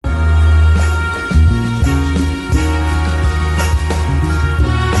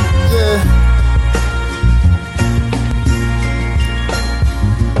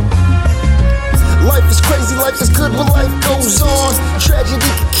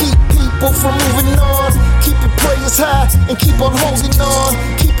people from moving on. Keep your prayers high and keep on holding on.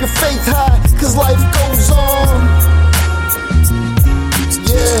 Keep your faith high, cause life goes on.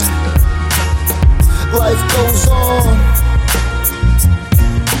 Yeah, life goes on.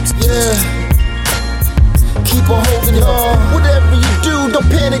 Yeah, keep on holding on. Whatever you do, don't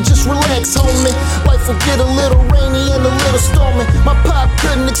panic, just relax, homie. Life will get a little rainy and a little stormy. My pop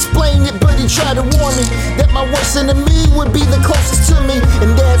couldn't explain it, but he tried to warn me that my worst enemy would be the closest to me.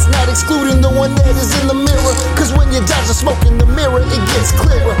 And that's not excluding the one that is in the mirror, cause when you dodge the smoke in the mirror, it gets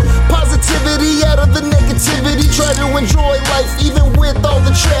clearer. Positivity out of the negativity. Try to enjoy life even with all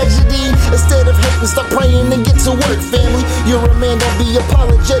the tragedy. Instead of hating, stop praying and get to work, family. You're a man, don't be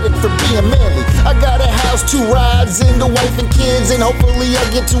apologetic for being manly. I got a house, 2 rides, and a wife and kids, and hopefully I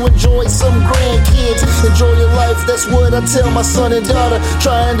get to enjoy some grandkids. Enjoy your life, that's what I tell my son and daughter,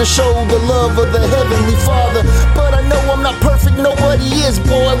 trying to show the love of the Heavenly Father. But I know I'm not perfect, nobody is,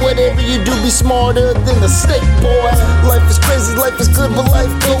 boy. Whatever you do, be smarter than a snake, boy. Life is crazy, life is good, but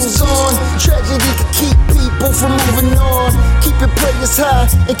life goes on. Tragedy can keep people from moving on. Keep your prayers high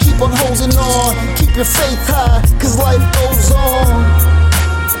and keep on holding on. Keep your faith high, cause life goes on.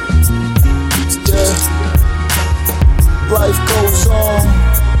 Yeah, life goes on.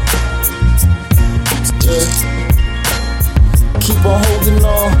 Yeah, keep on holding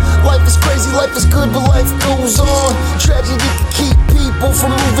on. Life is crazy, life is good, but life goes on. Tragedy can keep people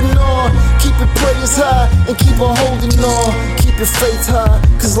from moving on. Keep your prayers high and keep on holding on. Keep your faith high,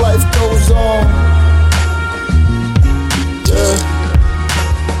 cause life goes on. Yeah,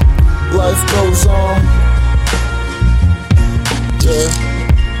 life goes on. Yeah.